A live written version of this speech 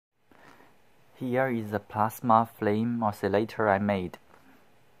Here is the plasma flame oscillator I made.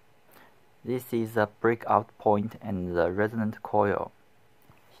 This is the breakout point and the resonant coil.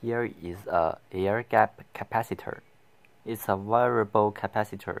 Here is a air gap capacitor. It's a variable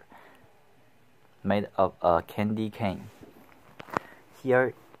capacitor made of a candy cane.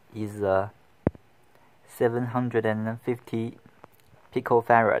 Here is a 750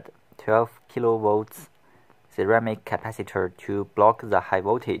 picofarad 12 kilovolts ceramic capacitor to block the high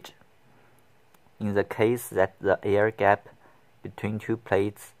voltage. In the case that the air gap between two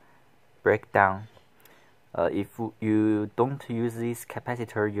plates break down, if you don't use this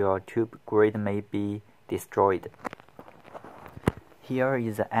capacitor, your tube grid may be destroyed. Here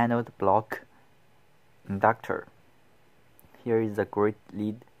is the anode block inductor. Here is the grid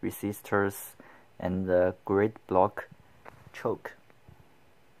lead resistors and the grid block choke.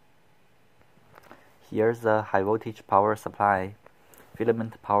 Here's the high voltage power supply,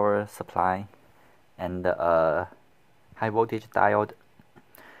 filament power supply, and a high voltage diode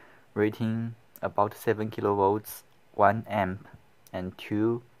rating about 7 kilovolts, 1 amp, and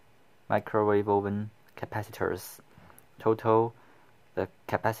 2 microwave oven capacitors. Total, the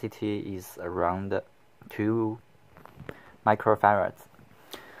capacity is around 2 microfarads.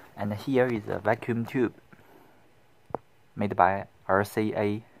 And here is a vacuum tube made by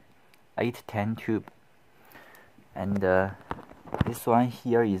RCA 810 tube. And this one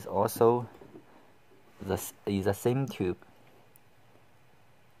here is also the same tube.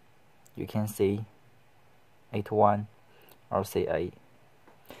 You can see 81 RCA.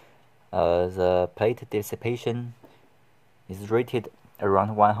 The plate dissipation is rated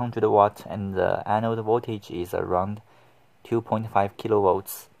around 100 watts and the anode voltage is around 2.5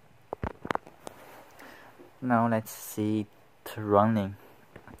 kilovolts. Now let's see it running.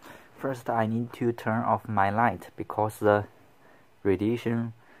 First I need to turn off my light because the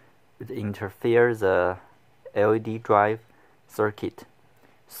radiation would interfere the LED drive circuit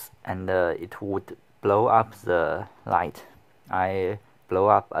and it would blow up the light. I blew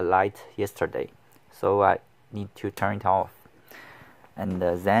up a light yesterday, so I need to turn it off. And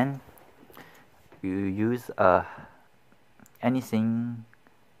then you use anything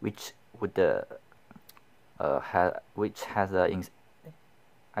which would which has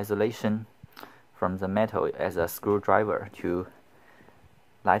isolation from the metal as a screwdriver to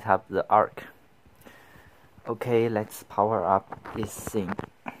light up the arc. Okay, let's power up this thing.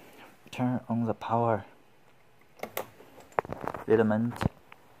 Turn on the power. Filament.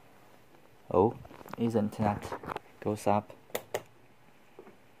 Oh, isn't that goes up?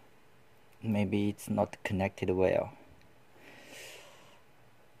 Maybe it's not connected well.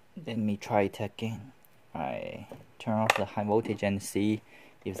 Let me try it again. I turn off the high voltage and see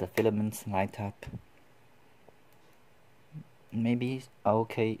if the filaments light up. Maybe it's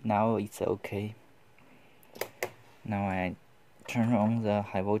okay. Now it's okay. Now I turn on the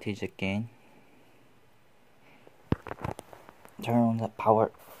high voltage again. Turn on the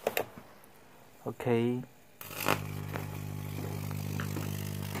power. Okay.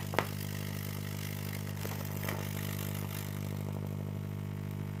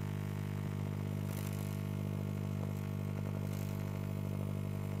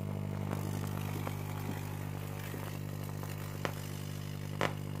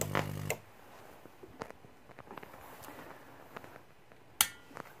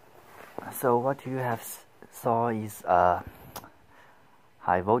 So what you have saw is a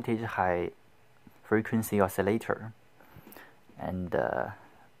high voltage, high frequency oscillator, and the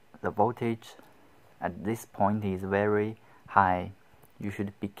voltage at this point is very high. You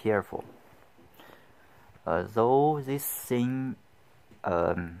should be careful. Though this thing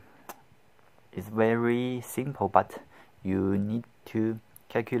is very simple, but you need to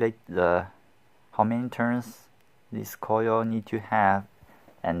calculate how many turns this coil need to have,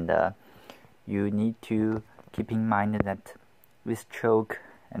 and you need to keep in mind that this choke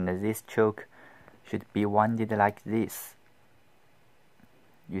and this choke should be winded like this.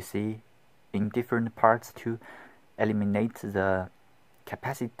 You see, in different parts to eliminate the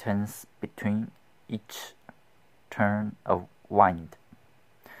capacitance between each turn of wind.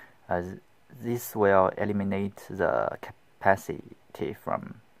 This will eliminate the capacity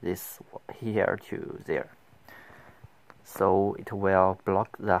from this here to there. So it will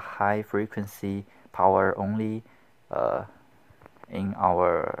block the high frequency power only in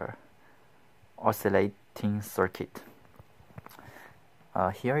our oscillating circuit.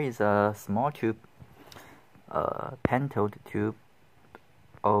 Here is a small tube, pentode tube,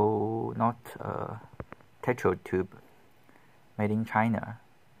 not triode tube, made in China,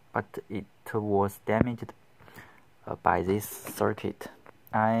 but it was damaged by this circuit.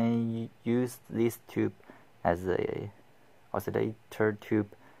 I used this tube as a oscillator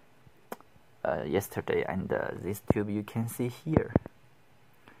tube yesterday, and this tube you can see here,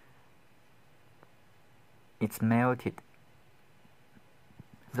 it's melted.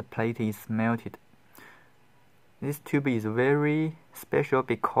 The plate is melted. This tube is very special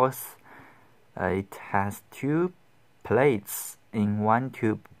because it has two plates in one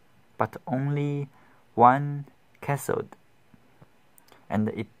tube, but only one cathode, and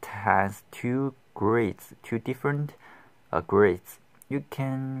it has two grades, two different grades. You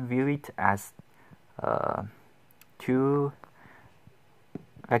can view it as two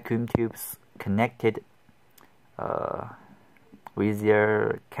vacuum tubes connected with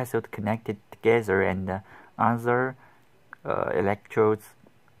their cathode connected together, and other electrodes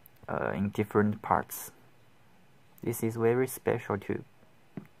in different parts. This is very special too.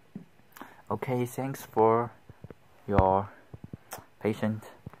 Okay, thanks for your patience,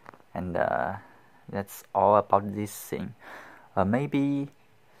 and that's all about this thing. Maybe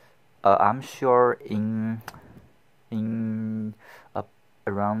I'm sure in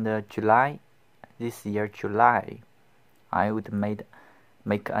around July this year, July, I would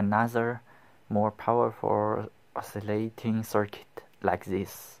make another more powerful oscillating circuit like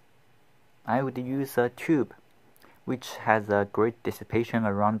this. I would use a tube which has a great dissipation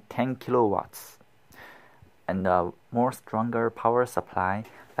around 10 kilowatts and a more stronger power supply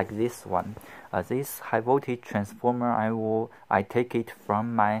like this one. This high voltage transformer, I take it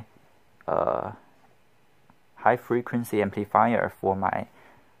from my high frequency amplifier for my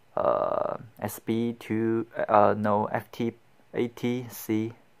Hfvttc,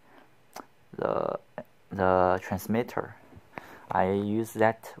 the transmitter. I use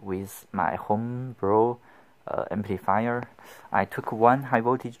that with my homebrew amplifier. I took one high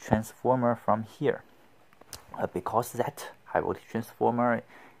voltage transformer from here because that high voltage transformer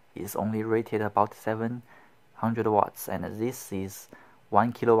is only rated about 700 watts, and this is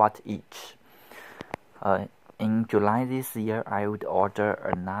 1 kilowatt each. In July this year, I would order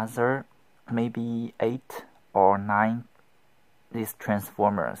another maybe 8 or 9 these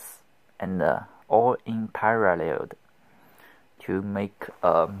transformers, and all in parallel to make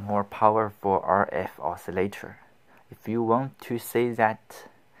a more powerful RF oscillator. If you want to see that,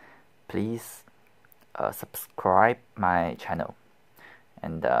 please subscribe my channel,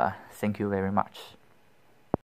 and thank you very much.